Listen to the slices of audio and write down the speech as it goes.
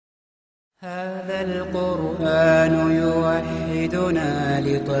هذا القرآن يوحدنا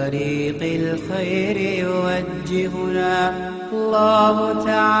لطريق الخير يوجهنا الله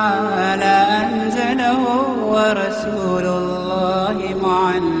تعالى أنزله ورسول الله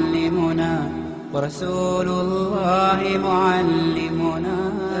معلمنا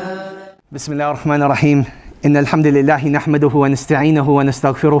بسم الله الرحمن الرحيم إن الحمد لله نحمده ونستعينه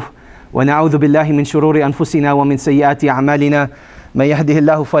ونستغفره ونعوذ بالله من شرور أنفسنا ومن سيئات أعمالنا من يهده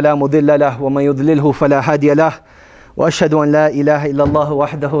الله فلا مضل له ومن يضلله فلا هادي له وأشهد أن لا إله إلا الله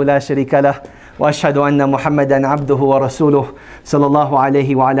وحده لا شريك له وأشهد أن محمدا عبده ورسوله صلى الله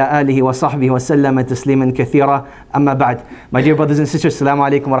عليه وعلى آله وصحبه وسلم تسليما كثيرا أما بعد. My dear brothers and sisters, Assalamu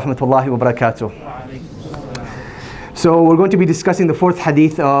alaikum wa rahmatullahi wa barakatuh. So we're going to be discussing the fourth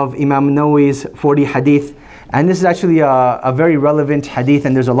hadith of Imam Nawawi's 40 hadith, and this is actually a very relevant hadith,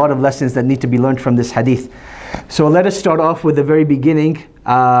 and there's a lot of lessons that need to be learned from this hadith. So let us start off with the very beginning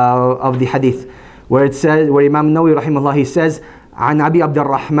of the hadith, where it says, where Imam Nawawi rahimahullah, he says, عن أبي عبد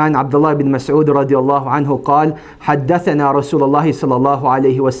الرحمن عبد الله بن مسعود رضي الله عنه قال حدثنا رسول الله صلى الله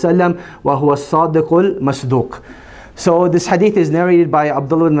عليه وسلم وهو الصادق المصدوق. So this hadith is narrated by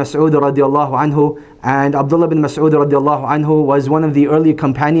Abdullah bin Mas'ud radiallahu anhu, and Abdullah bin Mas'ud radiallahu anhu was one of the early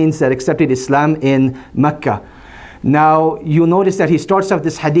companions that accepted Islam in Mecca. Now you notice that he starts off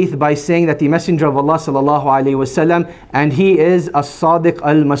this hadith by saying that the Messenger of Allah sallallahu alaihi wasallam, and he is as-sadiq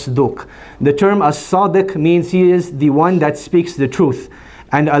al-masduq. The term as-sadiq means he is the one that speaks the truth,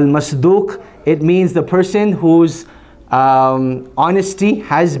 and al-masduq, it means the person whose honesty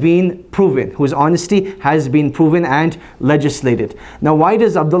has been proven, and legislated. Now why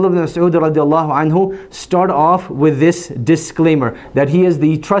does Abdullah bin Mas'ud radiallahu anhu start off with this disclaimer that he is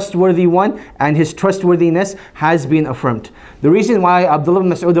the trustworthy one and his trustworthiness has been affirmed? The reason why Abdullah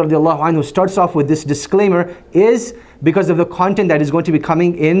bin Mas'ud radiallahu anhu starts off with this disclaimer is because of the content that is going to be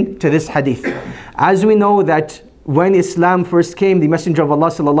coming into this hadith. As we know that when Islam first came, the Messenger of Allah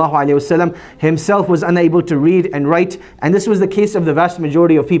sallallahu alaihi wasallam himself was unable to read and write, and this was the case of the vast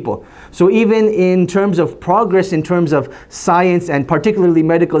majority of people. So even in terms of progress, in terms of science and particularly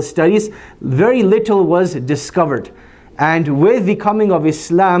medical studies, very little was discovered. And with the coming of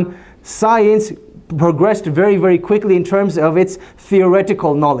Islam, science progressed very, very quickly in terms of its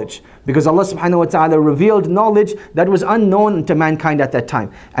theoretical knowledge, because Allah subhanahu wa ta'ala revealed knowledge that was unknown to mankind at that time,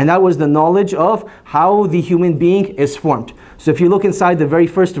 and that was the knowledge of how the human being is formed. So if you look inside the very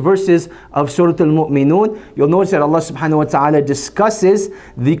first verses of Surah Al-Mu'minun, you'll notice that Allah subhanahu wa ta'ala discusses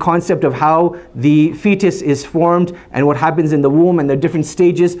the concept of how the fetus is formed and what happens in the womb and the different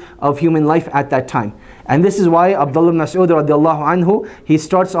stages of human life at that time. And this is why Abdullah bin Mas'ud radiallahu anhu, he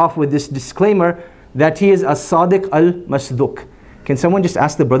starts off with this disclaimer that he is as-sadiq al-masduq. Can someone just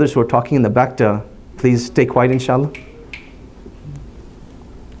ask the brothers who are talking in the back to please stay quiet, inshallah?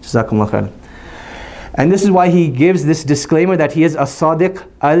 Jazakumullah khairan. And this is why he gives this disclaimer that he is as-sadiq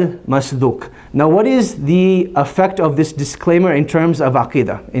al-masduq. Now what is the effect of this disclaimer in terms of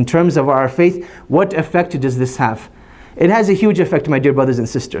aqidah, in terms of our faith? What effect does this have? It has a huge effect, my dear brothers and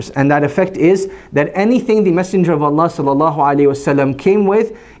sisters, and that effect is that anything the Messenger of Allah sallallahu alaihi wasallam came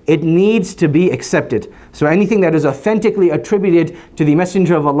with, it needs to be accepted. So anything that is authentically attributed to the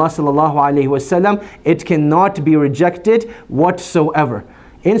Messenger of Allah sallallahu alaihi wasallam, it cannot be rejected whatsoever.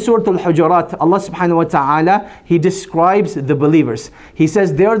 In Surah Al-Hujurat, Allah subhanahu wa ta'ala, He describes the believers. He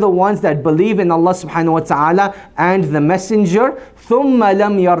says they're the ones that believe in Allah subhanahu wa ta'ala and the Messenger, ثُمَّ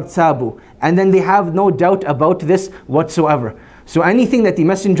لَمْ يَرْتَابُوا, and then they have no doubt about this whatsoever. So anything that the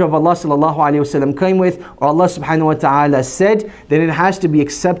Messenger of Allah sallallahu alaihi wasallam came with, or Allah subhanahu wa ta'ala said, then it has to be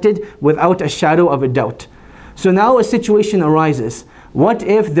accepted without a shadow of a doubt. So now a situation arises. What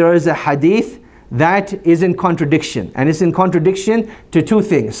if there is a hadith that is in contradiction? And it's in contradiction to two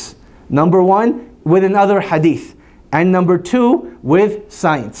things. Number one, with another hadith. And number two, with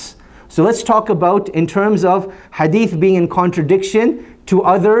science. So let's talk about in terms of hadith being in contradiction to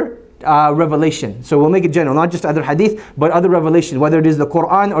other revelation. So we'll make it general, not just other hadith, but other revelation, whether it is the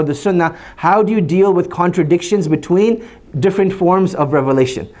Quran or the Sunnah. How do you deal with contradictions between different forms of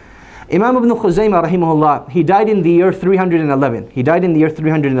revelation? Imam ibn Khuzaymah rahimahullah, he died in the year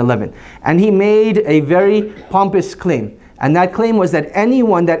 311. And he made a very pompous claim. And that claim was that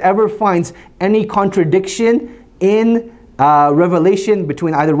anyone that ever finds any contradiction in revelation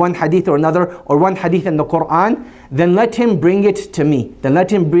between either one hadith or another, or one hadith in the Quran, then let him bring it to me. And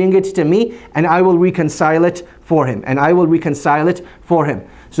I will reconcile it for him.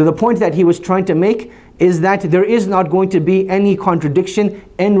 So the point that he was trying to make is that there is not going to be any contradiction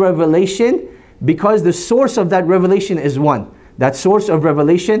in revelation, because the source of that revelation is one. That source of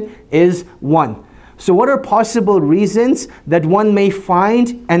revelation is one. So what are possible reasons that one may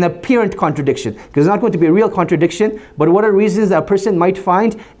find an apparent contradiction? Because it's not going to be a real contradiction, but what are reasons that a person might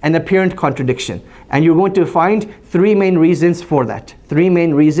find an apparent contradiction? And you're going to find three main reasons for that. Three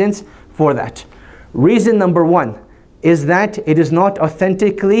main reasons for that. Reason number one is that it is not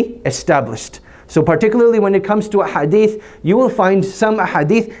authentically established. So particularly when it comes to a hadith, you will find some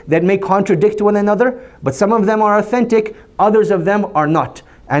hadith that may contradict one another, but some of them are authentic, others of them are not.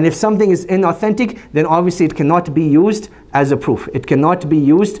 And if something is inauthentic, then obviously it cannot be used as a proof. It cannot be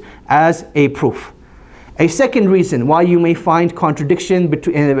used as a proof. A second reason why you may find apparent contradiction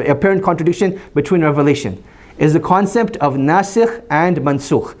between revelation is the concept of nasikh and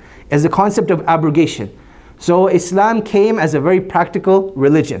mansukh, is the concept of abrogation. So Islam came as a very practical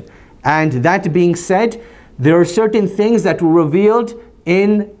religion. And that being said, there are certain things that were revealed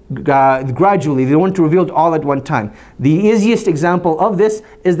gradually. They weren't revealed all at one time. The easiest example of this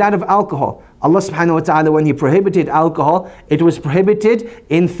is that of alcohol. Allah subhanahu wa ta'ala, when He prohibited alcohol, it was prohibited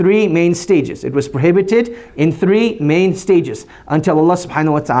in three main stages. It was prohibited in three main stages until Allah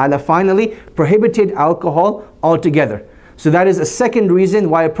subhanahu wa ta'ala finally prohibited alcohol altogether. So that is a second reason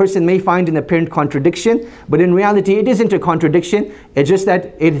why a person may find an apparent contradiction, but in reality it isn't a contradiction. It's just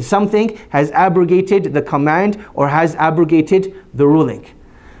that something has abrogated the command or has abrogated the ruling.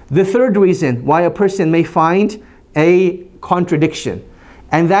 The third reason why a person may find a contradiction,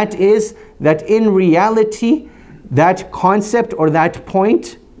 and that is that in reality that concept or that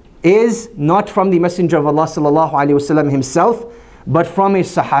point is not from the Messenger of Allah sallallahu alaihi wasallam himself, but from a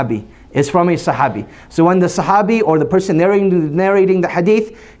Sahabi. Is from a Sahabi. So when the Sahabi or the person narrating the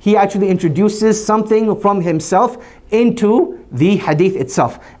hadith, he actually introduces something from himself into the hadith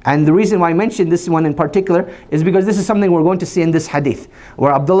itself. And the reason why I mentioned this one in particular is because this is something we're going to see in this hadith,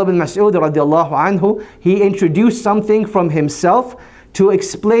 where Abdullah bin Mas'ud radiallahu anhu, he introduced something from himself to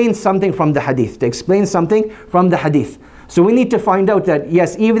explain something from the hadith, to explain something from the hadith. So we need to find out that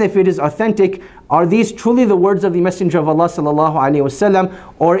yes, even if it is authentic, are these truly the words of the Messenger of Allah sallallahu alaihi wasallam,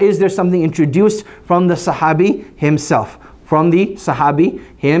 or is there something introduced from the Sahabi himself? From the Sahabi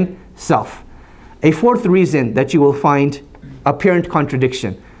himself. A fourth reason that you will find apparent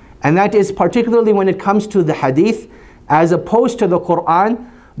contradiction, and that is particularly when it comes to the hadith, as opposed to the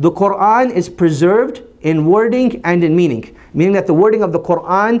Quran is preserved in wording and in meaning. Meaning that the wording of the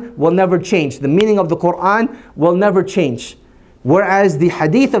Quran will never change. The meaning of the Quran will never change. Whereas the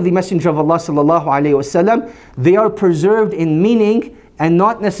hadith of the Messenger of Allah sallallahu alaihi wasallam, they are preserved in meaning and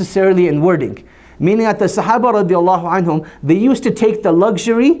not necessarily in wording. Meaning that the Sahaba radiallahu anhum, they used to take the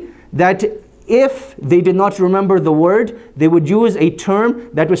luxury that if they did not remember the word, they would use a term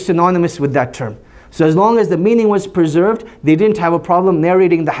that was synonymous with that term. So as long as the meaning was preserved, they didn't have a problem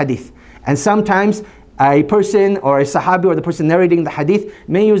narrating the hadith. And sometimes a person or a Sahabi or the person narrating the hadith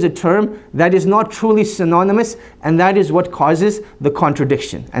may use a term that is not truly synonymous, and that is what causes the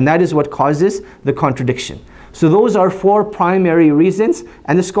contradiction. And that is what causes the contradiction. So those are four primary reasons,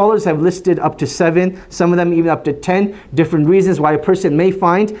 and the scholars have listed up to 7, some of them even up to 10 different reasons why a person may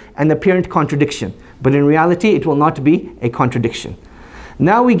find an apparent contradiction. But in reality, it will not be a contradiction.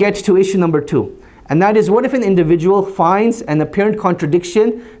 Now we get to issue number 2. And that is, what if an individual finds an apparent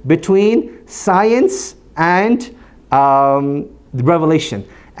contradiction between science and revelation?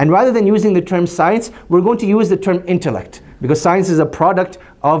 And rather than using the term science, we're going to use the term intellect, because science is a product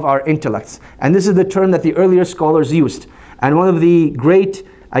of our intellects. And this is the term that the earlier scholars used. And one of the great,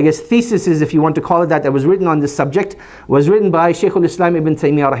 I guess, theses, if you want to call it that was written on this subject, was written by Sheikh al-Islam ibn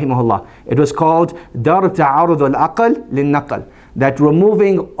Taymiyyah rahimahullah. It was called Dar Ta'arud al-Aql lin-Naql. That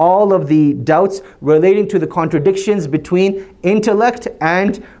removing all of the doubts relating to the contradictions between intellect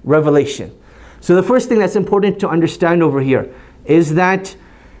and revelation. So the first thing that's important to understand over here is that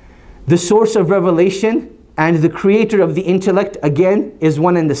the source of revelation and the creator of the intellect, again, is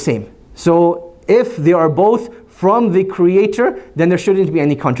one and the same. So if they are both from the creator, then there shouldn't be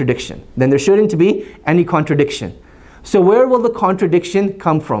any contradiction. So where will the contradiction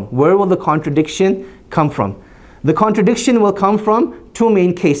come from? Where will the contradiction come from? The contradiction will come from 2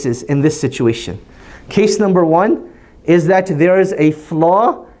 main cases in this situation. Case number 1 is that there is a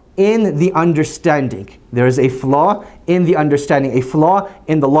flaw in the understanding. There is a flaw in the understanding, a flaw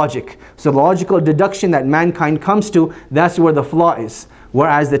in the logic. So the logical deduction that mankind comes to, that's where the flaw is.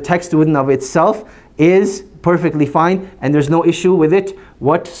 Whereas the text within of itself is perfectly fine and there's no issue with it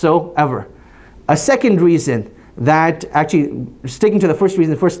whatsoever. A second reason that, actually sticking to the first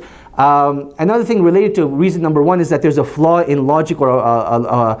reason first, another thing related to reason number 1 is that there's a flaw in logic, or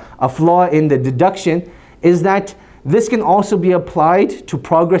a flaw in the deduction, is that this can also be applied to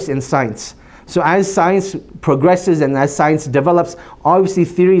progress in science. So as science progresses and as science develops, obviously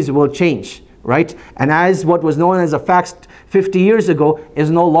theories will change. right? And as what was known as a fact 50 years ago is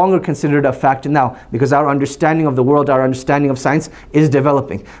no longer considered a fact now, because our understanding of the world, our understanding of science is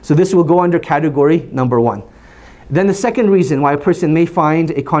developing. So this will go under category number 1. Then the second reason why a person may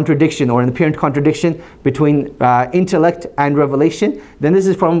find a contradiction or an apparent contradiction between intellect and revelation, then this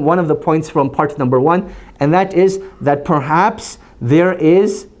is from one of the points from part number 1, and that is that perhaps there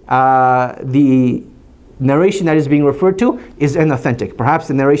is the narration that is being referred to is inauthentic. Perhaps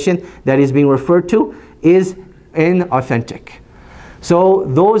the narration that is being referred to is inauthentic. So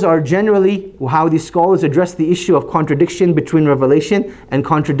those are generally how the scholars address the issue of contradiction between revelation and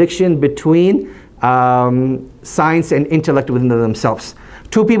contradiction between science and intellect within themselves.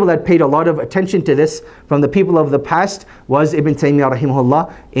 Two people that paid a lot of attention to this from the people of the past was Ibn Taymiyyah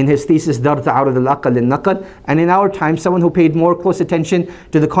rahimahullah in his thesis Dar Ta'arud al-Aql al-Naql, and in our time someone who paid more close attention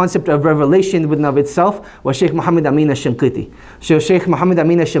to the concept of revelation within of itself was Sheikh Muhammad Amin al-Shinqiti. So Sheikh Muhammad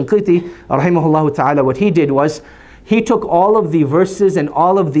Amin al-Shinqiti rahimahullah ta'ala, what he did was he took all of the verses and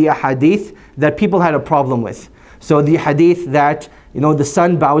all of the hadith that people had a problem with. So the hadith that the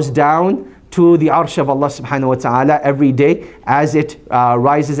sun bows down to the arsh of Allah subhanahu wa ta'ala every day as it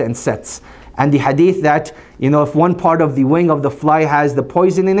rises and sets. And the hadith that, if one part of the wing of the fly has the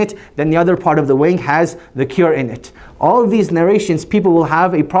poison in it, then the other part of the wing has the cure in it. All of these narrations people will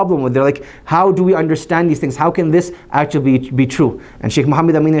have a problem with. They're like, how do we understand these things? How can this actually be true? And Sheikh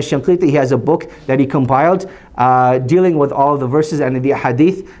Muhammad Amin al-Shinqiti, he has a book that he compiled dealing with all the verses and the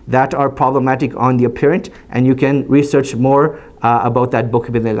hadith that are problematic on the apparent, and you can research more about that book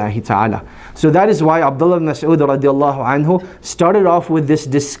bi'idhnillahi ta'ala. So that is why Abdullah ibn Mas'ud radiallahu anhu started off with this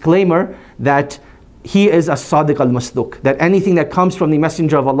disclaimer that he is a Sadiq al-Masduq, that anything that comes from the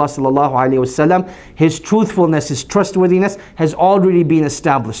Messenger of Allah sallallahu alayhi wasallam, his truthfulness, his trustworthiness has already been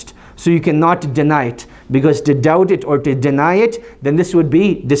established. So you cannot deny it, because to doubt it or to deny it, then this would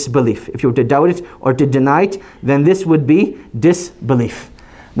be disbelief. If you were to doubt it or to deny it, then this would be disbelief.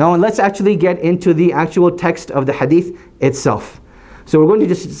 Now let's actually get into the actual text of the hadith itself. So we're going to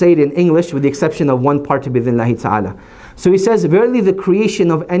just say it in English with the exception of one part bi'idhnillahi ta'ala. So he says, verily the creation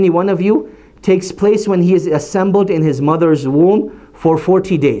of any one of you takes place when he is assembled in his mother's womb for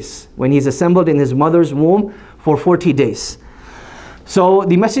 40 days. When he is assembled in his mother's womb for 40 days. So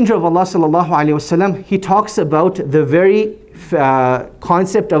the Messenger of Allah sallallahu alaihi wasallam, he talks about the very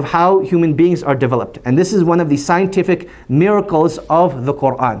concept of how human beings are developed. And this is one of the scientific miracles of the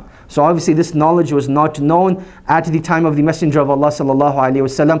Quran. So obviously this knowledge was not known at the time of the Messenger of Allah sallallahu alaihi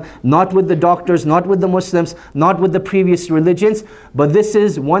wasallam, not with the doctors, not with the Muslims, not with the previous religions, but this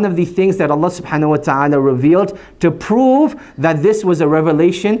is one of the things that Allah subhanahu wa ta'ala revealed to prove that this was a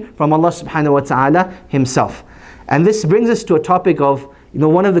revelation from Allah subhanahu wa ta'ala himself. And this brings us to a topic of,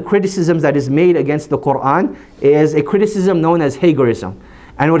 one of the criticisms that is made against the Quran is a criticism known as Hagerism.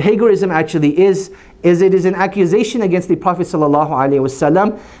 And what Hagerism actually is it is an accusation against the Prophet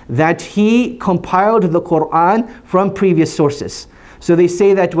ﷺ that he compiled the Quran from previous sources. So they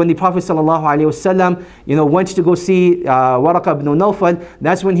say that when the Prophet ﷺ, went to go see Waraqah ibn Nawfal,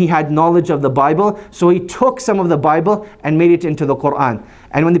 that's when he had knowledge of the Bible. So he took some of the Bible and made it into the Quran.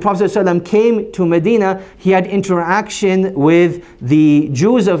 And when the Prophet ﷺ came to Medina, he had interaction with the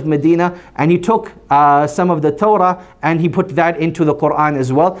Jews of Medina, and he took some of the Torah and he put that into the Quran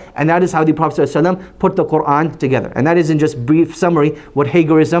as well. And that is how the Prophet ﷺ put the Quran together. And that is in just brief summary what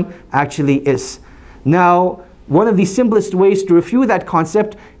Hagerism actually is. Now, one of the simplest ways to refute that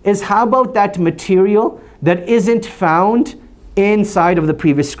concept is, how about that material that isn't found inside of the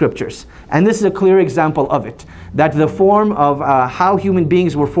previous scriptures? And this is a clear example of it. That the form of how human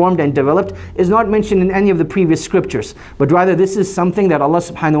beings were formed and developed is not mentioned in any of the previous scriptures, but rather this is something that Allah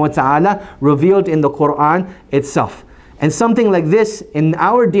subhanahu wa ta'ala revealed in the Quran itself. And something like this, in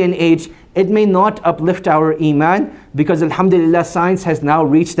our day and age, it may not uplift our iman, because alhamdulillah science has now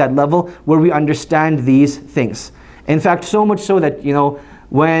reached that level where we understand these things. In fact, so much so that,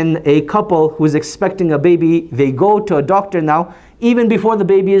 when a couple who is expecting a baby, they go to a doctor now, even before the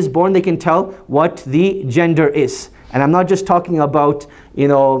baby is born, they can tell what the gender is. And I'm not just talking about,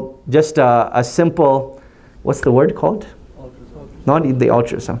 just a simple, what's the word called? Ultrasound. Not the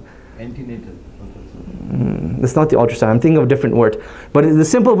ultrasound. Antenatal. It's not the ultrasound, I'm thinking of a different word. But the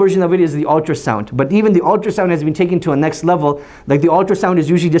simple version of it is the ultrasound. But even the ultrasound has been taken to a next level. Like the ultrasound is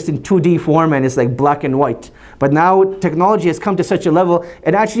usually just in 2D form and it's like black and white. But now technology has come to such a level,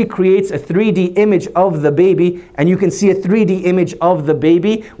 it actually creates a 3D image of the baby, and you can see a 3D image of the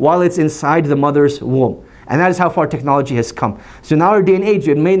baby while it's inside the mother's womb. And that is how far technology has come. So in our day and age,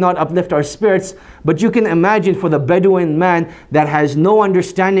 it may not uplift our spirits, but you can imagine for the Bedouin man that has no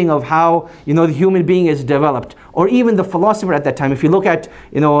understanding of how, the human being is developed, or even the philosopher at that time. If you look at,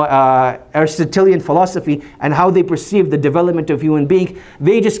 Aristotelian philosophy and how they perceived the development of human being,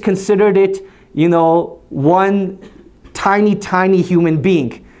 they just considered it, one tiny human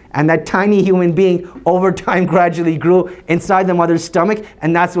being. And that tiny human being over time gradually grew inside the mother's stomach,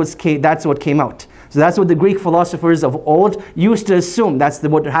 and that's what came out. So that's what the Greek philosophers of old used to assume. That's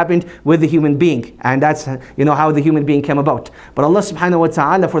what happened with the human being. And that's how the human being came about. But Allah subhanahu wa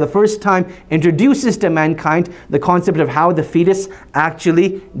ta'ala for the first time introduces to mankind the concept of how the fetus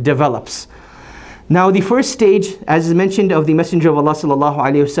actually develops. Now the first stage, as is mentioned of the Messenger of Allah sallallahu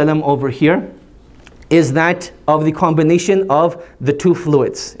alayhi wasallam over here, is that of the combination of the two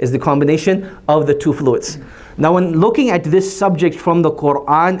fluids. Now when looking at this subject from the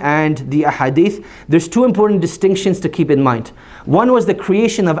Quran and the Hadith, there's two important distinctions to keep in mind. One was the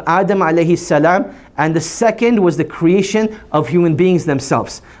creation of Adam alayhi salam, and the second was the creation of human beings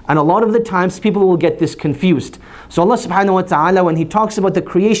themselves. And a lot of the times people will get this confused. So Allah subhanahu wa ta'ala, when He talks about the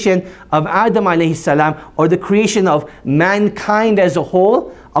creation of Adam alayhi salam, or the creation of mankind as a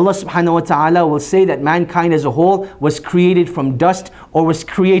whole, Allah subhanahu wa ta'ala will say that mankind as a whole was created from dust or was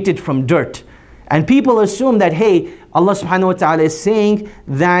created from dirt. And people assume that, hey, Allah subhanahu wa ta'ala is saying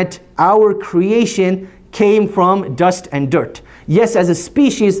that our creation came from dust and dirt. Yes, as a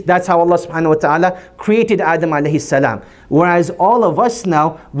species, that's how Allah subhanahu wa ta'ala created Adam alayhi salam. Whereas all of us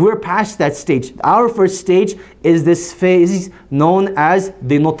now, we're past that stage. Our first stage is this phase known as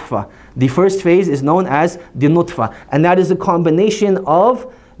the nutfa. The first phase is known as the nutfa. And that is a combination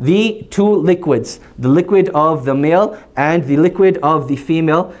of the two liquids, the liquid of the male and the liquid of the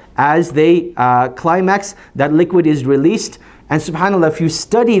female. As they climax, that liquid is released. And subhanAllah, if you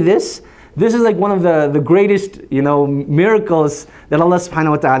study this is like one of the greatest miracles that Allah subhanahu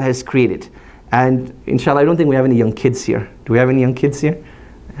wa ta'ala has created. And inshallah, I don't think we have any young kids here. Do we have any young kids here?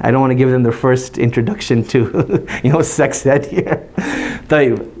 I don't want to give them their first introduction to sex ed here.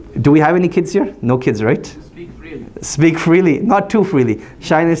 Do we have any kids here? No kids, right? Speak freely, not too freely.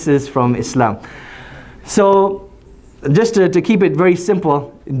 Shyness is from Islam. So just to keep it very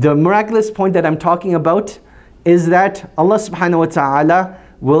simple, the miraculous point that I'm talking about is that Allah subhanahu wa ta'ala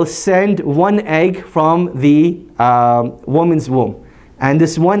will send one egg from the woman's womb. And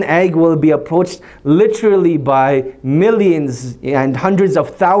this one egg will be approached literally by millions and hundreds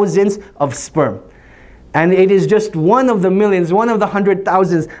of thousands of sperm. And it is just one of the millions, one of the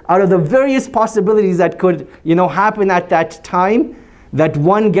 100,000s out of the various possibilities that could happen at that time, that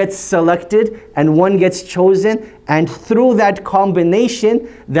one gets selected and one gets chosen, and through that combination,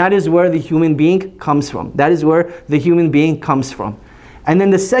 that is where the human being comes from. That is where the human being comes from. And then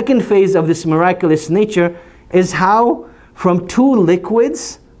the second phase of this miraculous nature is how from two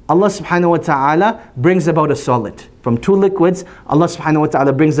liquids, Allah subhanahu wa ta'ala brings about a solid. From two liquids, Allah subhanahu wa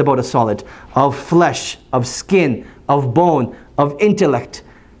ta'ala brings about a solid of flesh, of skin, of bone, of intellect.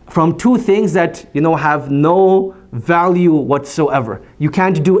 From two things that have no value whatsoever. You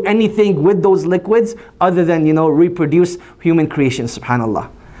can't do anything with those liquids other than reproduce human creation, subhanallah.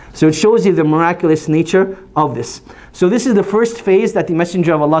 So it shows you the miraculous nature of this. So this is the first phase that the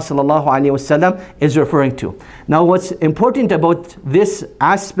Messenger of Allah sallallahu alaihi wasallam is referring to. Now what's important about this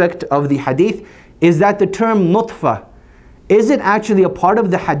aspect of the hadith is that the term nutfa, is it actually a part of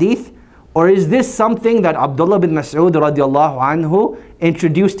the hadith, or is this something that Abdullah bin Mas'ud radiallahu anhu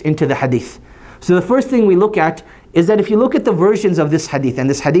introduced into the hadith? So the first thing we look at is that if you look at the versions of this hadith, and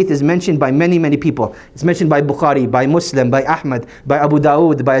this hadith is mentioned by many people. It's mentioned by Bukhari, by Muslim, by Ahmad, by Abu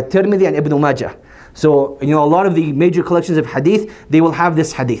Dawood, by Tirmidhi and Ibn Majah. So a lot of the major collections of hadith, they will have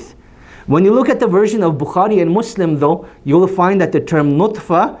this hadith. When you look at the version of Bukhari and Muslim though, you will find that the term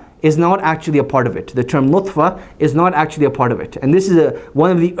nutfa is not actually a part of it. The term nutfa is not actually a part of it. And this is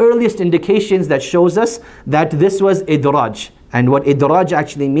one of the earliest indications that shows us that this was idraj. And what idraj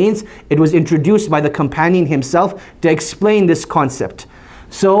actually means, it was introduced by the companion himself to explain this concept.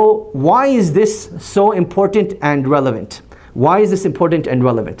 So why is this so important and relevant? Why is this important and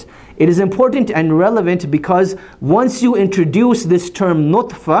relevant? It is important and relevant because once you introduce this term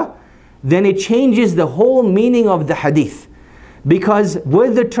nutfa, then it changes the whole meaning of the hadith. Because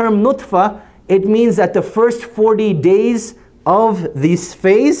with the term nutfa, it means that the first 40 days of this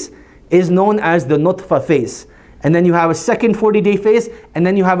phase is known as the nutfa phase. And then you have a second 40-day phase, and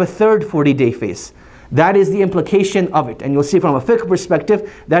then you have a third 40-day phase. That is the implication of it. And you'll see from a fiqh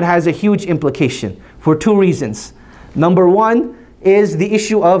perspective, that has a huge implication for two reasons. Number one is the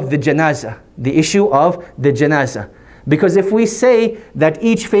issue of the janazah. The issue of the janazah. Because if we say that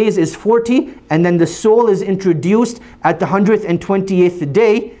each phase is 40 and then the soul is introduced at the 120th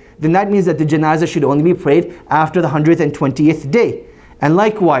day, then that means that the janazah should only be prayed after the 120th day. And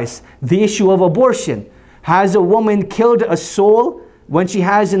likewise, the issue of abortion. Has a woman killed a soul when she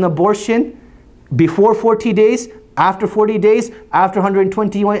has an abortion before 40 days, after 40 days, after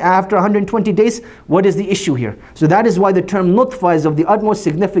 120 days? What is the issue here? So that is why the term nutfa is of the utmost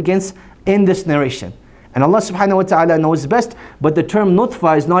significance in this narration. And Allah subhanahu wa ta'ala knows best, but the term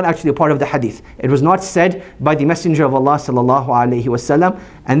nutfa is not actually a part of the hadith. It was not said by the Messenger of Allah sallallahu alayhi wasallam,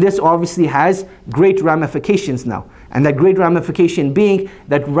 and this obviously has great ramifications now. And that great ramification being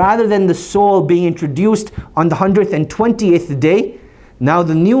that rather than the soul being introduced on the 120th day, now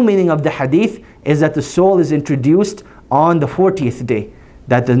the new meaning of the hadith is that the soul is introduced on the 40th day.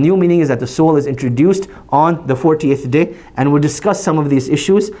 That the new meaning is that the soul is introduced on the 40th day, and we'll discuss some of these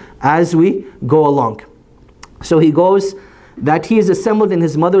issues as we go along. So he goes that he is assembled in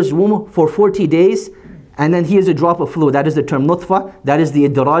his mother's womb for 40 days, and then he is a drop of fluid. That is the term nutfa. That is the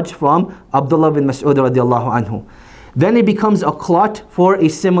idraj from Abdullah bin Mas'ud radiallahu anhu. Then it becomes a clot for a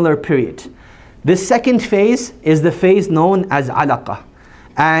similar period. The second phase is the phase known as alaqa.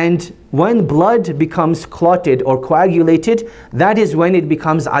 And when blood becomes clotted or coagulated, that is when it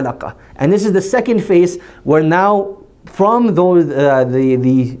becomes alaqa. And this is the second phase where now from those,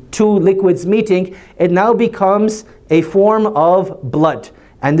 the two liquids meeting, it now becomes a form of blood.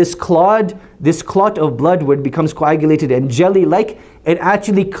 And this clot of blood, where it becomes coagulated and jelly-like, it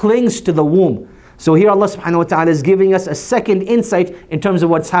actually clings to the womb. So here Allah subhanahu wa ta'ala is giving us a second insight in terms of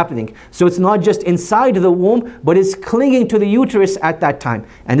what's happening. So it's not just inside the womb, but it's clinging to the uterus at that time.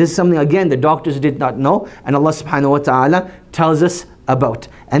 And this is something, again, the doctors did not know, and Allah subhanahu wa ta'ala tells us about.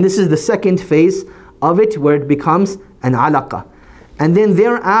 And this is the second phase of it, where it becomes an alaqa. And then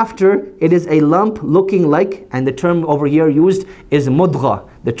thereafter, it is a lump looking like, and the term over here used is mudgha.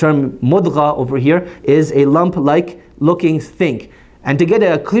 The term mudgha over here is a lump-like looking thing. And to get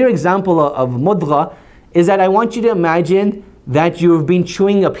a clear example of mudgha is that I want you to imagine that you've been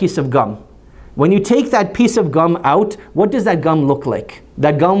chewing a piece of gum. When you take that piece of gum out, what does that gum look like?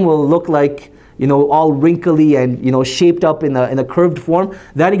 That gum will look like, all wrinkly and shaped up in a curved form.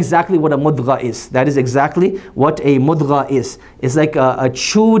 That's exactly what a mudgha is. That is exactly what a mudgha is. It's like a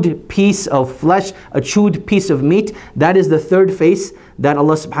chewed piece of flesh, a chewed piece of meat. That is the third phase that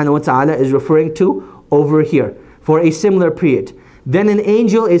Allah subhanahu wa ta'ala is referring to over here for a similar period. Then an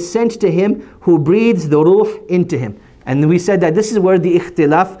angel is sent to him who breathes the ruh into him. And we said that this is where the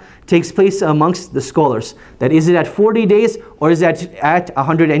ikhtilaf takes place amongst the scholars. That is it at 40 days or is it at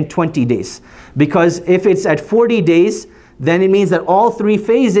 120 days? Because if it's at 40 days, then it means that all three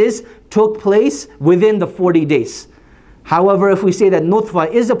phases took place within the 40 days. However, if we say that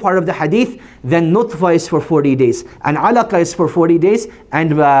nutfa is a part of the hadith, then nutfa is for 40 days. And alaqa is for 40 days.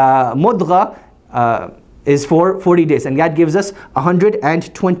 And mudgha is for 40 days. And that gives us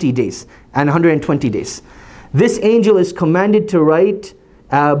 120 days. And 120 days. This angel is commanded to write,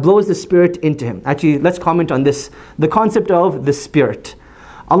 blows the spirit into him. Actually, let's comment on this. The concept of the spirit.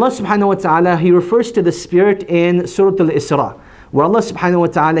 Allah subhanahu wa ta'ala, He refers to the spirit in Surah Al-Isra, where Allah subhanahu wa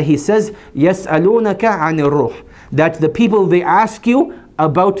ta'ala, He says, يَسْأَلُونَكَ عَنِ الرُّوحِ, that the people, they ask you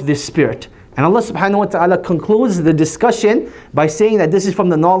about this spirit. And Allah subhanahu wa ta'ala concludes the discussion by saying that this is from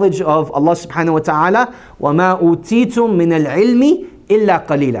the knowledge of Allah subhanahu wa ta'ala, وَمَا أُوتِيتُم مِّنَ الْعِلْمِ إِلَّا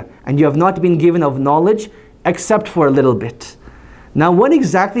قَلِيلًا, and you have not been given of knowledge except for a little bit. Now what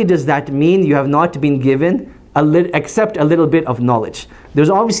exactly does that mean, you have not been given except a little bit of knowledge?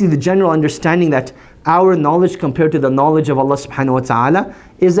 There's obviously the general understanding that our knowledge compared to the knowledge of Allah subhanahu wa ta'ala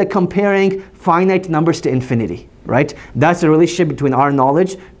is like comparing finite numbers to infinity, right? That's the relationship between our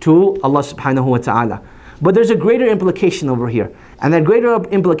knowledge to Allah subhanahu wa ta'ala. But there's a greater implication over here. And that greater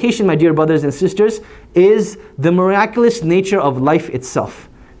implication, my dear brothers and sisters, is the miraculous nature of life itself.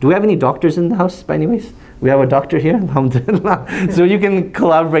 Do we have any doctors in the house by any ways? We have a doctor here, alhamdulillah. So you can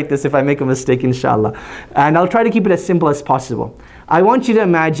collaborate this if I make a mistake, inshallah. And I'll try to keep it as simple as possible. I want you to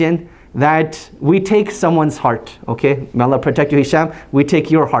imagine that we take someone's heart, okay? May Allah protect you, Hisham. We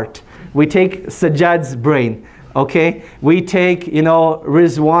take your heart. We take Sajjad's brain, okay? We take,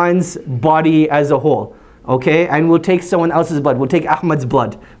 Rizwan's body as a whole, okay? And we'll take someone else's blood. We'll take Ahmad's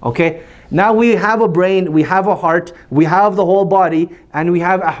blood, okay? Now we have a brain, we have a heart, we have the whole body, and we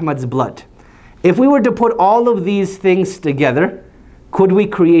have Ahmad's blood. If we were to put all of these things together, could we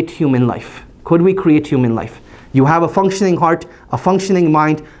create human life? Could we create human life? You have a functioning heart, a functioning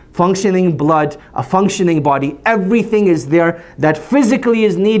mind, functioning blood, a functioning body. Everything is there that physically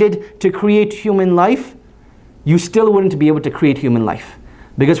is needed to create human life. You still wouldn't be able to create human life.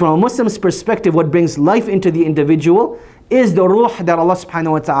 Because from a Muslim's perspective, what brings life into the individual is the ruh that Allah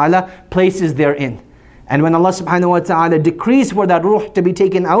subhanahu wa ta'ala places therein. And when Allah subhanahu wa ta'ala decrees for that ruh to be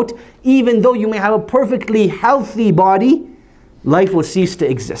taken out, even though you may have a perfectly healthy body, life will cease to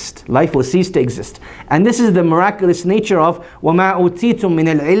exist. Life will cease to exist. And this is the miraculous nature of وَمَا أُوتِيتُم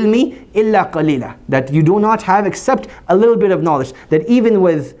مِّنَ الْعِلْمِ إِلَّا قَلِيلًا, that you do not have except a little bit of knowledge. That even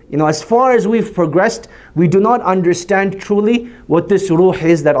with, as far as we've progressed, we do not understand truly what this ruh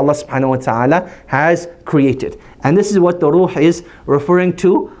is that Allah subhanahu wa ta'ala has created. And this is what the ruh is referring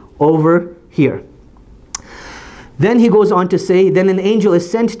to over here. Then he goes on to say, then an angel is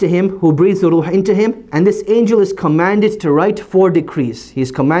sent to him who breathes the ruh into him, and this angel is commanded to write 4 decrees. He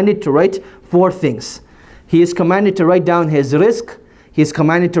is commanded to write 4 things. He is commanded to write down his rizq, he is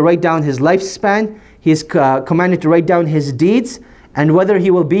commanded to write down his lifespan, he is commanded to write down his deeds, and whether he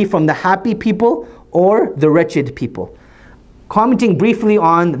will be from the happy people or the wretched people. Commenting briefly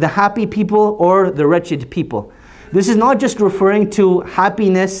on the happy people or the wretched people. This is not just referring to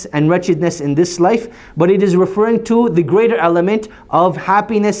happiness and wretchedness in this life, but it is referring to the greater element of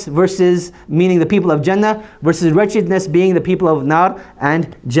happiness versus, meaning the people of Jannah, versus wretchedness being the people of Nar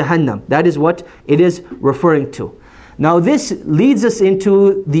and Jahannam. That is what it is referring to. Now this leads us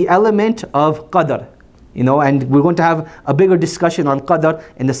into the element of qadr. And we're going to have a bigger discussion on qadr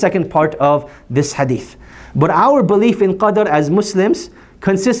in the second part of this hadith. But our belief in qadr as Muslims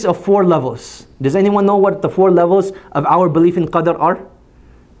consists of 4 levels. Does anyone know what the 4 levels of our belief in qadr are?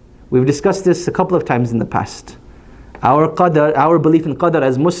 We've discussed this a couple of times in the past. Our belief in qadr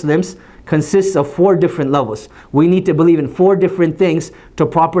as Muslims consists of 4 different levels. We need to believe in 4 different things to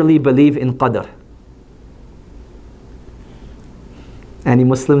properly believe in qadr. Any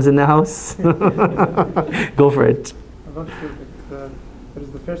Muslims in the house? Go for it. I'm not sure, but there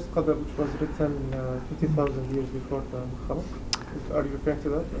is the first qadr which was written 50,000 years before the khalq. Are you referring to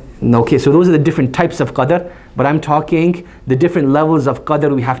that? No, okay, so those are the different types of qadr, but I'm talking the different levels of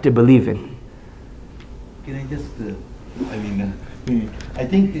qadr we have to believe in. Can I just, I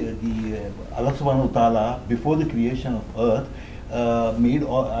think Allah subhanahu wa ta'ala, before the creation of earth, made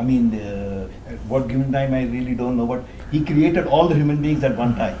all, what given time I really don't know, but He created all the human beings at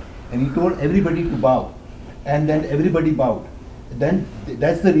one time. And He told everybody to bow. And then everybody bowed. Then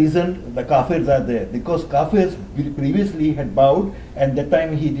that's the reason the kafirs are there, because kafirs previously had bowed, and that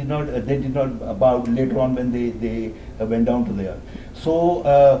time they did not bow later on when they went down to the earth. So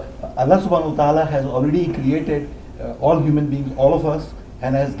Allah subhanahu wa ta'ala has already created all human beings, all of us,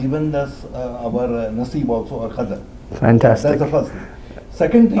 and has given us our nasib also, our qadr. Fantastic. That's the first thing.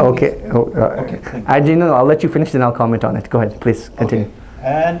 Second thing okay. I'll let you finish, then I'll comment on it. Go ahead, please continue. Okay.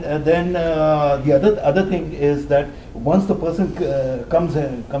 And then the other thing is that once the person comes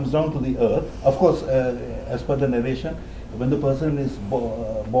down to the earth, of course, as per the narration, when the person is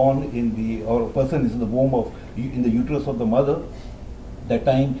born or a person is in the womb in the uterus of the mother, that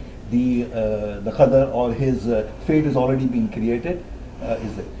time the qadr or his fate is already being created.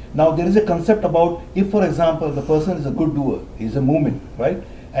 Is there. Now there is a concept about, if for example the person is a good doer, is a mu'min, right,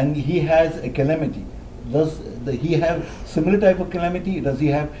 and he has a calamity. Does he have similar type of calamity? Does he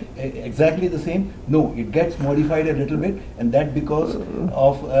have exactly the same? No, it gets modified a little bit, and that because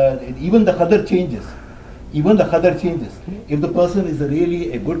of even the qadr changes. Even the qadr changes. If the person is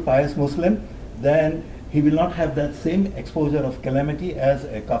really a good pious Muslim, then he will not have that same exposure of calamity as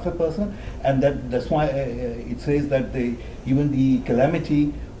a kafir person, and that's why it says that even the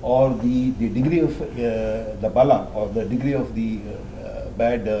calamity or the degree of the bala or the degree of the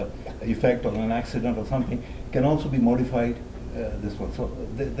bad effect or an accident or something can also be modified this one. So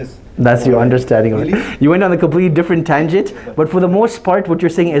that's your understanding of really? it. You went on a completely different tangent, but for the most part what you're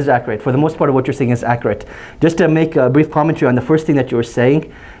saying is accurate. For the most part of what you're saying is accurate. Just to make a brief commentary on the first thing that you were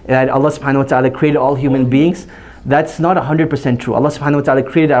saying, that Allah subhanahu wa ta'ala created all human beings, that's not 100% true. Allah subhanahu wa ta'ala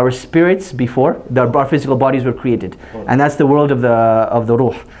created our spirits before our physical bodies were created, and that's the world of the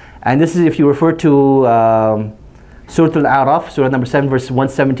ruh. And this is, if you refer to Surah Al-A'raf, Surah number 7, verse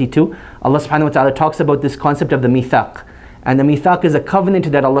 172, Allah subhanahu wa ta'ala talks about this concept of the mithaq. And the mithaq is a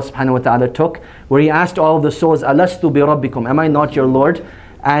covenant that Allah subhanahu wa ta'ala took, where He asked all of the souls, Alastu bi rabbikum, am I not your Lord?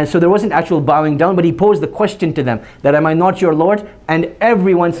 And so there wasn't actual bowing down, but He posed the question to them, that am I not your Lord? And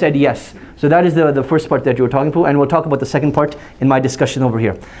everyone said yes. So that is the first part that you were talking about, and we'll talk about the second part in my discussion over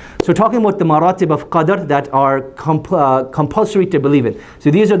here. So talking about the maratib of qadr that are compulsory to believe in. So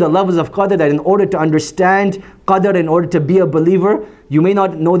these are the levels of qadr that in order to understand qadr, in order to be a believer, you may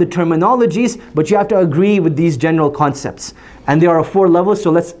not know the terminologies, but you have to agree with these general concepts. And there are 4 levels, so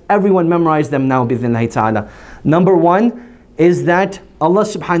let's everyone memorize them now, bi'idhnillahi ta'ala. Number 1 is that Allah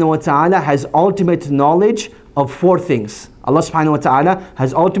subhanahu wa ta'ala has ultimate knowledge of 4 things. Allah subhanahu wa ta'ala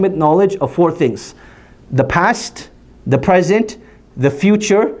has ultimate knowledge of four things: the past, the present, the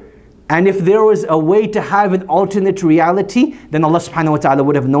future, and if there was a way to have an alternate reality, then Allah subhanahu wa ta'ala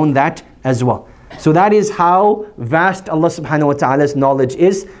would have known that as well. So that is how vast Allah subhanahu wa ta'ala's knowledge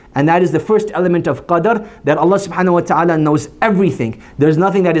is, and that is the first element of qadr, that Allah subhanahu wa ta'ala knows everything. There's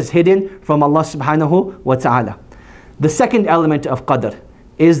nothing that is hidden from Allah subhanahu wa ta'ala. The second element of qadr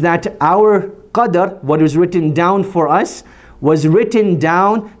is that our qadr, what was written down for us, was written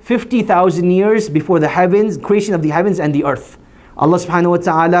down 50,000 years before the heavens, creation of the heavens and the earth. Allah subhanahu wa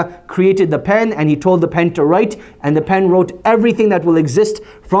ta'ala created the pen, and He told the pen to write, and the pen wrote everything that will exist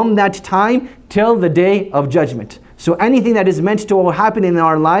from that time till the day of judgment. So anything that is meant to happen in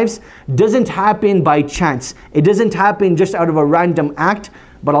our lives doesn't happen by chance. It doesn't happen just out of a random act,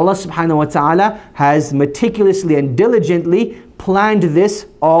 but Allah subhanahu wa ta'ala has meticulously and diligently planned this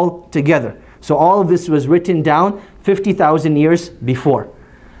all together. So all of this was written down 50,000 years before.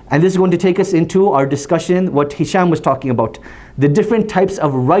 And this is going to take us into our discussion, what Hisham was talking about, the different types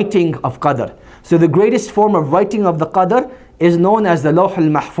of writing of qadr. So the greatest form of writing of the qadr is known as the Lawh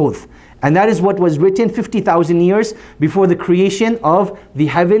al-Mahfuz. And that is what was written 50,000 years before the creation of the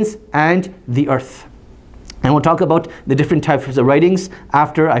heavens and the earth. And we'll talk about the different types of writings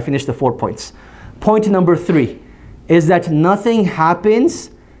after I finish the 4 points. Point number 3 is that nothing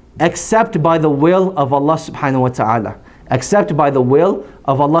happens except by the will of Allah subhanahu wa ta'ala. Except by the will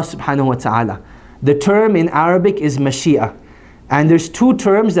of Allah subhanahu wa ta'ala. The term in Arabic is mashia. And there's two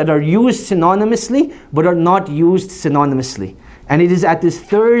terms that are used synonymously but are not used synonymously. And it is at this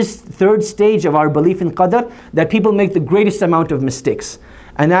third stage of our belief in qadr that people make the greatest amount of mistakes.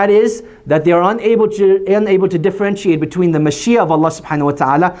 And that is that they are unable to differentiate between the mashia of Allah subhanahu wa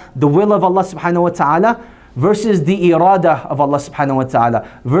ta'ala, the will of Allah subhanahu wa ta'ala, versus the irada of Allah subhanahu wa ta'ala,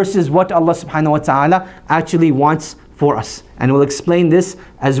 versus what Allah subhanahu wa ta'ala actually wants for us. And we'll explain this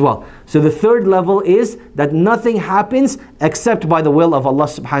as well. So the third level is that nothing happens except by the will of Allah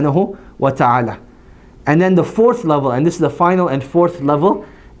subhanahu wa ta'ala. And then the fourth level, and this is the final and fourth level,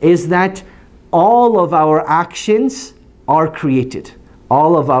 is that all of our actions are created.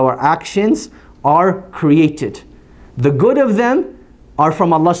 All of our actions are created. The good of them are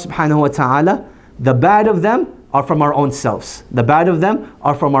from Allah subhanahu wa ta'ala. The bad of them are from our own selves. The bad of them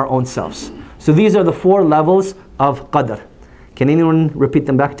are from our own selves. So these are the 4 levels of qadr. Can anyone repeat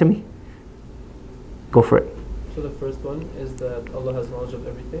them back to me? Go for it. So the first one is that Allah has knowledge of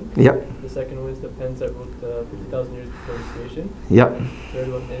everything. Yep. The second one is the pens that wrote 50,000 years before His creation. Yep. The third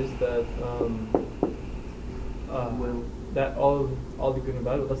one is that that all the good and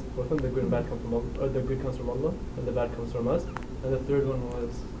bad. Well, that's the fourth one. The good and bad come from Allah, or the good comes from Allah, and the bad comes from us. And the third one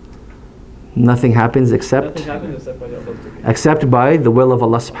was nothing happens except by the will of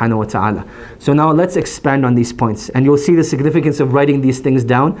Allah subhanahu wa ta'ala. So now let's expand on these points, and you'll see the significance of writing these things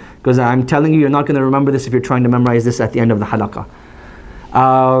down, because I'm telling you, you're not going to remember this if you're trying to memorize this at the end of the halaqah.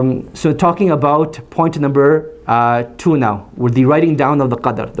 So talking about point number 2 now, with the writing down of the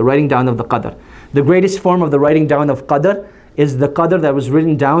qadr, the writing down of the qadr. The greatest form of the writing down of qadr is the qadr that was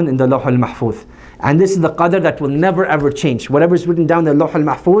written down in the Lawh al-Mahfuz. And this is the qadr that will never ever change. Whatever is written down in the Lawh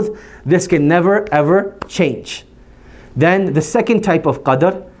al-Mahfuz, this can never ever change. Then the second type of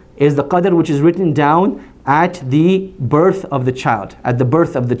qadr is the qadr which is written down at the birth of the child, at the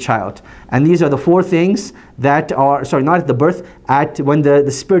birth of the child. And these are the 4 things that are, sorry, not at the birth, at when the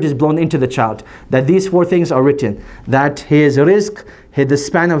spirit is blown into the child. That these 4 things are written. That his rizq, the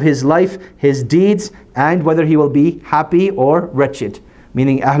span of his life, his deeds, and whether he will be happy or wretched.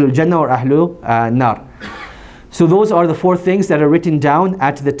 Meaning Ahlul Jannah or Ahlul Nar. So those are the 4 things that are written down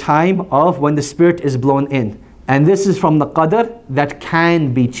at the time of when the spirit is blown in. And this is from the qadr that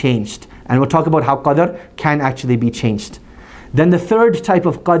can be changed. And we'll talk about how qadr can actually be changed. Then the third type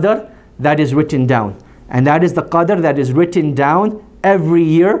of qadr that is written down. And that is the qadr that is written down every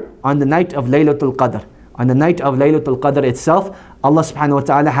year on the night of Laylatul Qadr. On the night of Laylatul Qadr itself, Allah subhanahu wa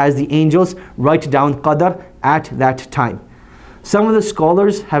ta'ala has the angels write down qadr at that time. Some of the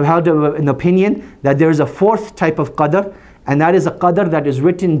scholars have held an opinion that there is a 4th type of qadr, and that is a qadr that is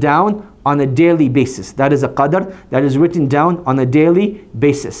written down on a daily basis. That is a qadr that is written down on a daily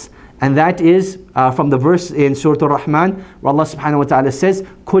basis. And that is from the verse in Surah Al-Rahman where Allah subhanahu wa ta'ala says,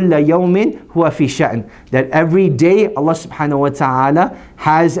 كُلَّ يَوْمٍ هُوَ فِي شَأْنٍ. That every day Allah subhanahu wa ta'ala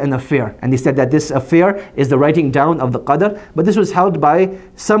has an affair. And they said that this affair is the writing down of the qadr. But this was held by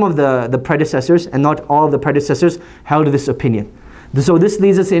some of the predecessors, and not all of the predecessors held this opinion. So this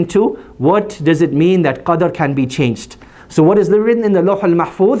leads us into, what does it mean that qadr can be changed? So what is written in the Lawh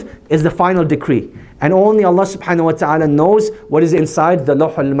al-Mahfuz is the final decree. And only Allah subhanahu wa ta'ala knows what is inside the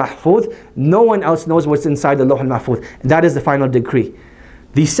Lawh al-Mahfuz. No one else knows what's inside the Lawh al-Mahfuz. That is the final decree.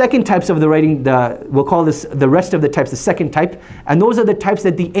 The second types of the writing, we'll call this the rest of the types, the second type. And those are the types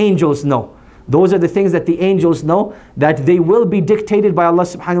that the angels know. Those are the things that the angels know, that they will be dictated by Allah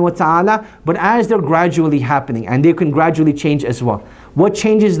subhanahu wa ta'ala, but as they're gradually happening, and they can gradually change as well. What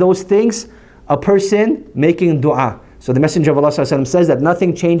changes those things? A person making dua. So the Messenger of Allah says that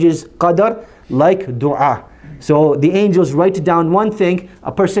nothing changes qadr like dua. So the angels write down one thing,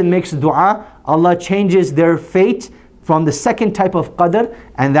 a person makes dua, Allah changes their fate from the second type of qadr,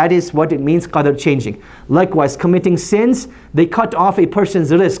 and that is what it means, qadr changing. Likewise, committing sins, they cut off a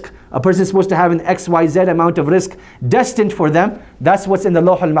person's rizq. A person is supposed to have an XYZ amount of rizq destined for them. That's what's in the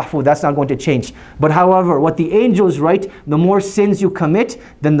Lawh al-Mahfuz. That's not going to change. But however, what the angels write, the more sins you commit,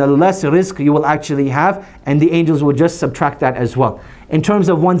 then the less rizq you will actually have, and the angels will just subtract that as well. In terms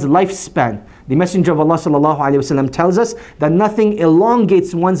of one's lifespan, the Messenger of Allah ﷺ tells us that nothing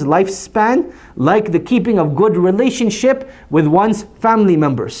elongates one's lifespan like the keeping of good relationship with one's family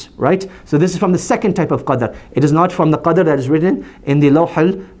members, right? So this is from the second type of qadr. It is not from the qadr that is written in the Lawh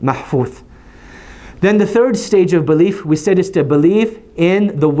al-Mahfuz. Then the third stage of belief, we said, is to believe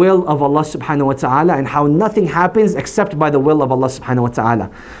in the will of Allah subhanahu wa ta'ala and how nothing happens except by the will of Allah subhanahu wa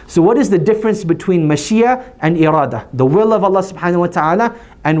ta'ala. So what is the difference between mashia and irada? The will of Allah subhanahu wa ta'ala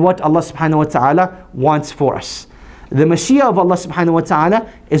and what Allah subhanahu wa ta'ala wants for us. The mashia of Allah subhanahu wa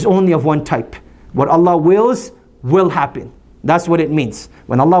ta'ala is only of one type. What Allah wills will happen. That's what it means.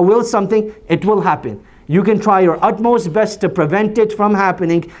 When Allah wills something, it will happen. You can try your utmost best to prevent it from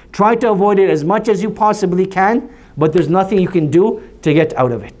happening. Try to avoid it as much as you possibly can, but there's nothing you can do to get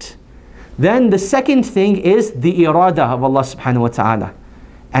out of it. Then the second thing is the irada of Allah subhanahu wa ta'ala.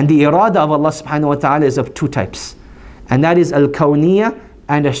 And the irada of Allah subhanahu wa ta'ala is of two types. And that is al-kawniyya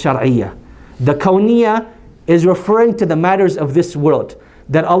and al-shar'iyya. The kawniyya is referring to the matters of this world.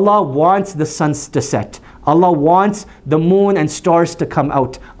 That Allah wants the suns to set. Allah wants the moon and stars to come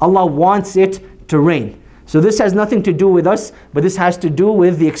out. Allah wants it to rain. So this has nothing to do with us, but this has to do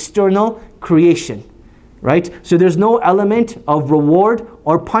with the external creation, right? So there's no element of reward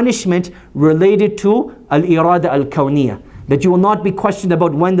or punishment related to al-irada al-kawniyya. That you will not be questioned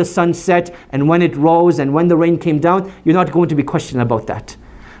about when the sun set and when it rose and when the rain came down. You're not going to be questioned about that.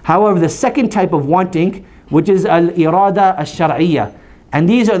 However, the second type of wanting, which is al-irada al-shar'iyya, and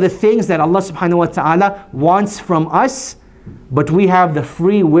these are the things that Allah subhanahu wa ta'ala wants from us, but we have the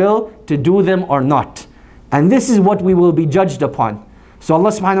free will to do them or not. And this is what we will be judged upon. So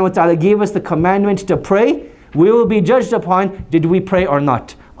Allah subhanahu wa ta'ala gave us the commandment to pray. We will be judged upon, did we pray or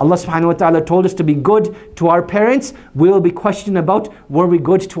not? Allah subhanahu wa ta'ala told us to be good to our parents. We will be questioned about, were we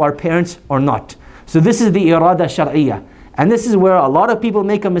good to our parents or not? So this is the irada shar'iyya. And this is where a lot of people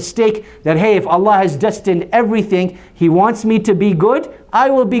make a mistake that, hey, if Allah has destined everything, He wants me to be good, I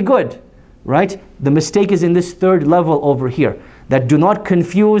will be good. Right? The mistake is in this third level over here. That do not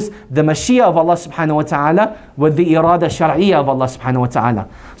confuse the mashia of Allah subhanahu wa ta'ala with the irada shar'iyya of Allah subhanahu wa ta'ala.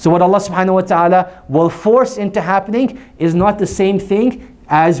 So what Allah subhanahu wa ta'ala will force into happening is not the same thing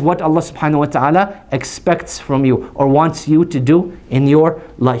as what Allah subhanahu wa ta'ala expects from you or wants you to do in your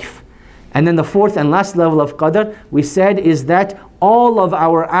life. And then the fourth and last level of qadr, we said, is that all of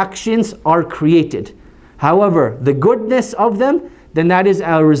our actions are created. However, the goodness of them, then that is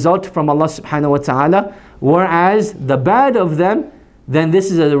a result from Allah subhanahu wa ta'ala. Whereas the bad of them, then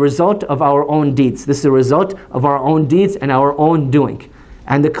this is a result of our own deeds. This is a result of our own deeds and our own doing.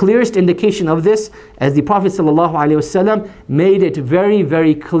 And the clearest indication of this, as the Prophet ﷺ made it very,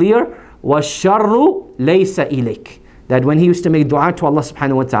 very clear, وَالشَّرُّ لَيْسَ إِلَيْكَ. That when he used to make dua to Allah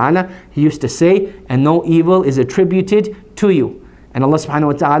subhanahu wa ta'ala, he used to say, and no evil is attributed to you. And Allah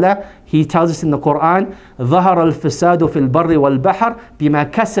subhanahu wa ta'ala, He tells us in the Quran, ظَهَرَ الْفَسَادُ فِي الْبَرِّ وَالْبَحْرِ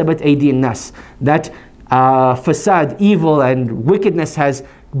بِمَا كَسَبَتْ أَيْدِي النَّاسِ. That fasad, evil and wickedness has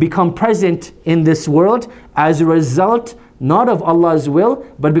become present in this world as a result not of Allah's will,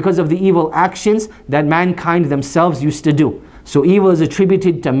 but because of the evil actions that mankind themselves used to do. So evil is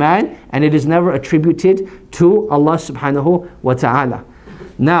attributed to man, and it is never attributed to Allah subhanahu wa ta'ala.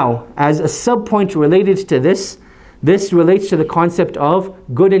 Now, as a sub-point related to this relates to the concept of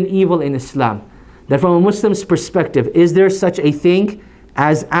good and evil in Islam. That from a Muslim's perspective, is there such a thing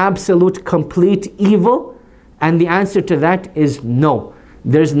as absolute complete evil? And the answer to that is no.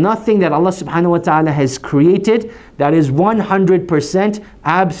 There's nothing that Allah subhanahu wa ta'ala has created that is 100%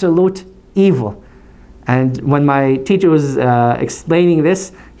 absolute evil. And when my teacher was explaining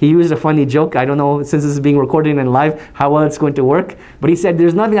this, he used a funny joke. I don't know, since this is being recorded and live, how well it's going to work. But he said,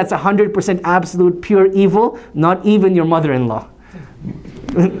 there's nothing that's 100% absolute pure evil, not even your mother-in-law.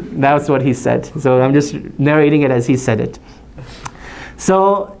 That's what he said. So I'm just narrating it as he said it.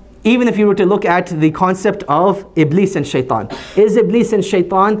 So even if you were to look at the concept of Iblis and Shaitan, is Iblis and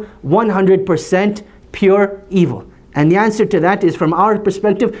Shaitan 100% pure evil? And the answer to that is, from our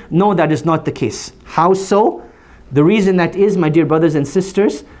perspective, no, that is not the case. How so? The reason that is, my dear brothers and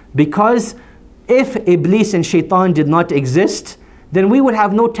sisters, because if Iblis and Shaitan did not exist, then we would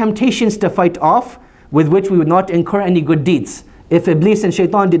have no temptations to fight off, with which we would not incur any good deeds. If Iblis and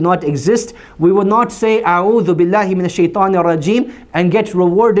Shaitan did not exist, we would not say, A'udhu billahi minash shaitanir rajim, and get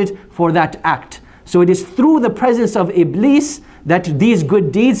rewarded for that act. So it is through the presence of Iblis that these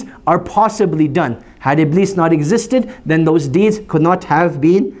good deeds are possibly done. Had Iblis not existed, then those deeds could not have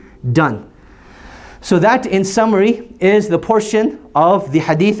been done. So that, in summary, is the portion of the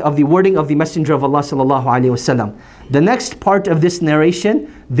hadith of the wording of the Messenger of Allah sallallahu alaihi wasallam. The next part of this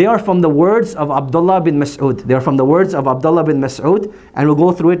narration, they are from the words of Abdullah bin Mas'ud. They are from the words of Abdullah bin Mas'ud, and we'll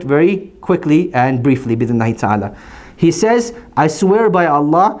go through it very quickly and briefly, bidhnillahi ta'ala. He says, I swear by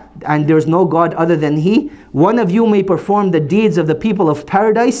Allah, and there is no God other than He, one of you may perform the deeds of the people of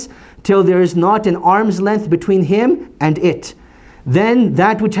paradise till there is not an arm's length between him and it. Then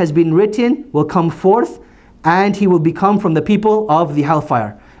that which has been written will come forth, and he will become from the people of the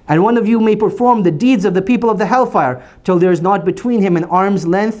hellfire. And one of you may perform the deeds of the people of the hellfire till there is not between him an arm's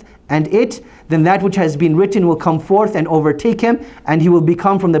length and it. Then that which has been written will come forth and overtake him, and he will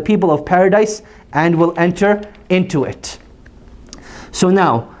become from the people of paradise and will enter into it. So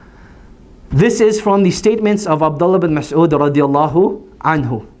now, this is from the statements of Abdullah bin Mas'ud radiallahu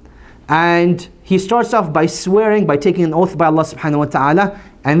anhu. And he starts off by swearing, by taking an oath by Allah subhanahu wa ta'ala.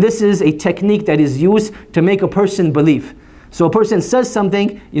 And this is a technique that is used to make a person believe. So a person says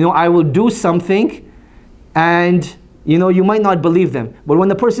something, I will do something, and you might not believe them. But when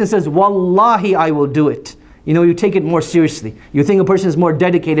the person says, Wallahi, I will do it, you take it more seriously. You think a person is more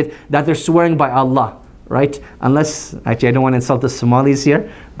dedicated, that they're swearing by Allah, right? Unless, actually I don't want to insult the Somalis here,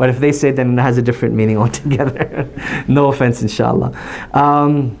 but if they say, then it has a different meaning altogether. No offense, inshallah.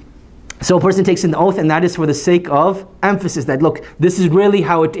 So a person takes an oath, and that is for the sake of emphasis, that look, this is really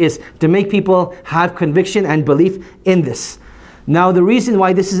how it is, to make people have conviction and belief in this. Now the reason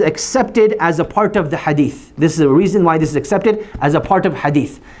why this is accepted as a part of the hadith, this is the reason why this is accepted as a part of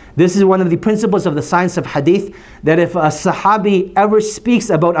hadith. This is one of the principles of the science of hadith, that if a sahabi ever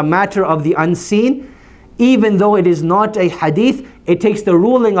speaks about a matter of the unseen, even though it is not a hadith, it takes the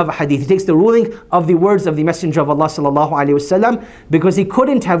ruling of a hadith. It takes the ruling of the words of the Messenger of Allah sallallahu alaihi wasallam, because he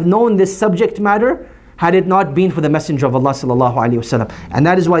couldn't have known this subject matter had it not been for the Messenger of Allah sallallahu alaihi wasallam. And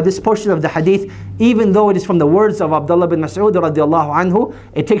that is why this portion of the hadith, even though it is from the words of Abdullah bin Mas'ud radiallahu anhu,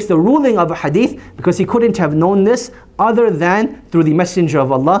 it takes the ruling of a hadith, because he couldn't have known this other than through the Messenger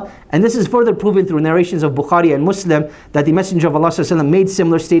of Allah. And this is further proven through narrations of Bukhari and Muslim, that the Messenger of Allah sallallahu alaihi wasallam made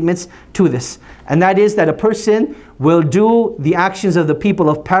similar statements to this. And that is that a person will do the actions of the people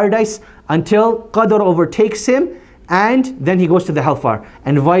of paradise until qadr overtakes him, and then he goes to the hellfire,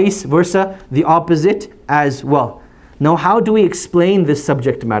 and vice versa, the opposite as well. Now, how do we explain this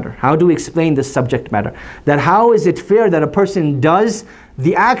subject matter? How do we explain this subject matter? That how is it fair that a person does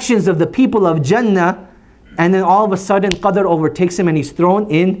the actions of the people of Jannah, and then all of a sudden qadr overtakes him and he's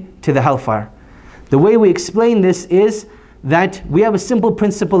thrown into the hellfire? The way we explain this is that we have a simple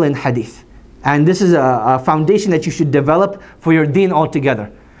principle in hadith, and this is a foundation that you should develop for your deen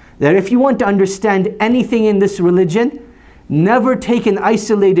altogether. That if you want to understand anything in this religion, never take an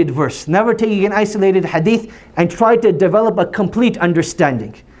isolated verse, never take an isolated hadith and try to develop a complete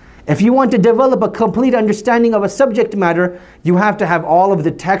understanding. If you want to develop a complete understanding of a subject matter, you have to have all of the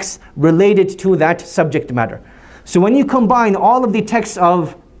texts related to that subject matter. So when you combine all of the texts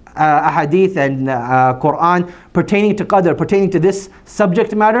of a hadith and Quran pertaining to qadr, pertaining to this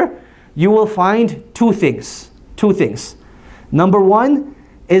subject matter, you will find two things. Number one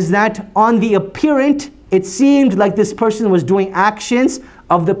is that on the apparent, it seemed like this person was doing actions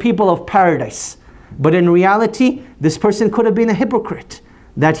of the people of paradise. But in reality, this person could have been a hypocrite,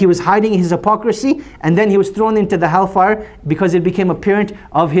 that he was hiding his hypocrisy, and then he was thrown into the hellfire because it became apparent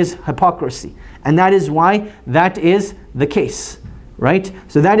of his hypocrisy. And that is why that is the case, right?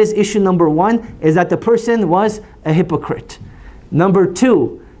 So that is issue number one, is that the person was a hypocrite. Number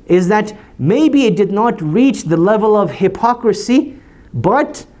two is that maybe it did not reach the level of hypocrisy,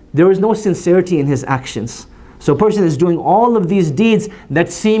 but there is no sincerity in his actions. So a person is doing all of these deeds that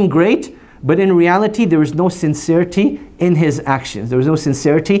seem great, but in reality there is no sincerity in his actions. There is no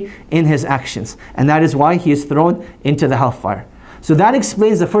sincerity in his actions. And that is why he is thrown into the hellfire. So that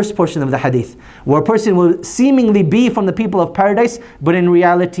explains the first portion of the hadith, where a person will seemingly be from the people of paradise, but in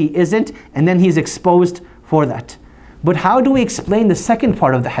reality isn't, and then he's exposed for that. But how do we explain the second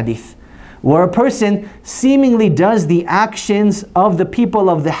part of the hadith, where a person seemingly does the actions of the people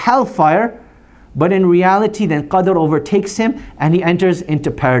of the hellfire, but in reality then qadr overtakes him and he enters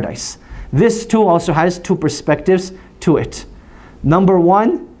into paradise? This too also has two perspectives to it. Number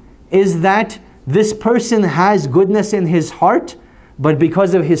one is that this person has goodness in his heart, but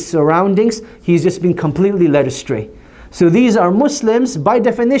because of his surroundings, he's just been completely led astray. So these are Muslims by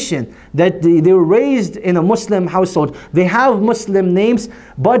definition, that they were raised in a Muslim household. They have Muslim names,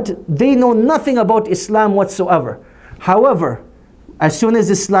 but they know nothing about Islam whatsoever. However, as soon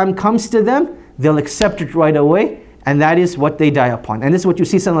as Islam comes to them, they'll accept it right away, and that is what they die upon. And this is what you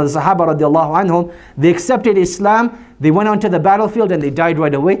see some of the Sahaba radiallahu anhum, they accepted Islam, they went onto the battlefield and they died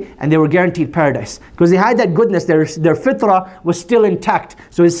right away, and they were guaranteed paradise. Because they had that goodness, their fitrah was still intact.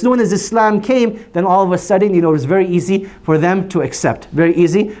 So as soon as Islam came, then all of a sudden, it was very easy for them to accept. Very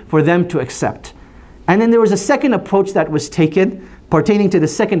easy for them to accept. And then there was a second approach that was taken, pertaining to the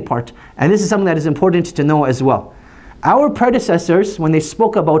second part. And this is something that is important to know as well. Our predecessors, when they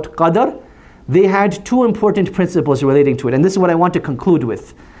spoke about qadr, they had two important principles relating to it. And this is what I want to conclude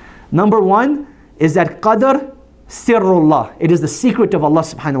with. Number one is that qadr, sirrullah. It is the secret of Allah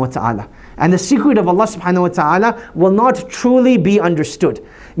subhanahu wa ta'ala. And the secret of Allah subhanahu wa ta'ala will not truly be understood.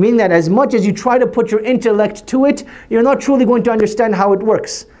 Meaning that as much as you try to put your intellect to it, you're not truly going to understand how it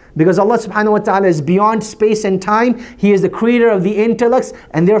works. Because Allah subhanahu wa ta'ala is beyond space and time. He is the creator of the intellects,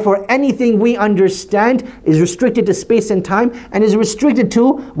 and therefore anything we understand is restricted to space and time, and is restricted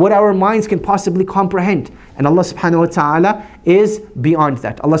to what our minds can possibly comprehend. And Allah subhanahu wa ta'ala is beyond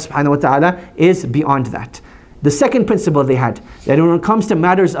that. Allah subhanahu wa ta'ala is beyond that. The second principle they had, that when it comes to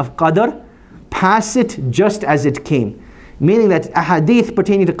matters of qadr, pass it just as it came. Meaning that ahadith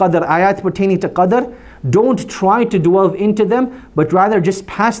pertaining to qadr, ayat pertaining to qadr, don't try to delve into them, but rather just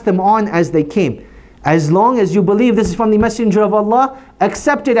pass them on as they came. As long as you believe this is from the Messenger of Allah,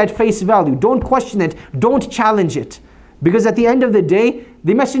 accept it at face value. Don't question it, don't challenge it. Because at the end of the day,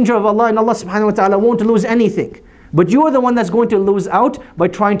 the Messenger of Allah and Allah subhanahu wa ta'ala won't lose anything. But you are the one that's going to lose out by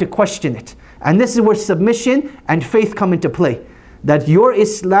trying to question it. And this is where submission and faith come into play. That your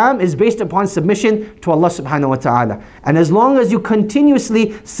Islam is based upon submission to Allah subhanahu wa ta'ala. And as long as you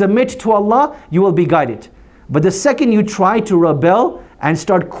continuously submit to Allah, you will be guided. But the second you try to rebel and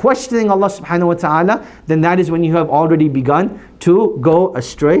start questioning Allah subhanahu wa ta'ala, then that is when you have already begun to go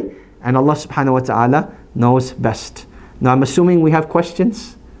astray. And Allah subhanahu wa ta'ala knows best. Now I'm assuming we have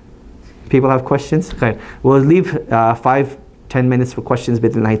questions. People have questions? Okay. We'll leave 5-10 minutes for questions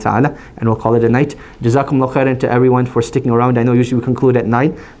bid'Illahi ta'ala, and we'll call it a night. Jazakumullah khairan to everyone for sticking around. I know usually we conclude at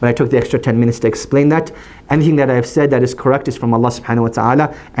 9, but I took the extra 10 minutes to explain that. Anything that I have said that is correct is from Allah subhanahu wa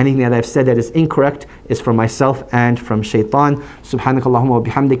ta'ala. Anything that I have said that is incorrect is from myself and from shaitan. Subhanakallahumma wa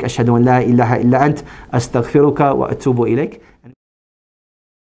bihamdik, ashhadu an la ilaha illa ant, astaghfiruka wa atubu ilayk.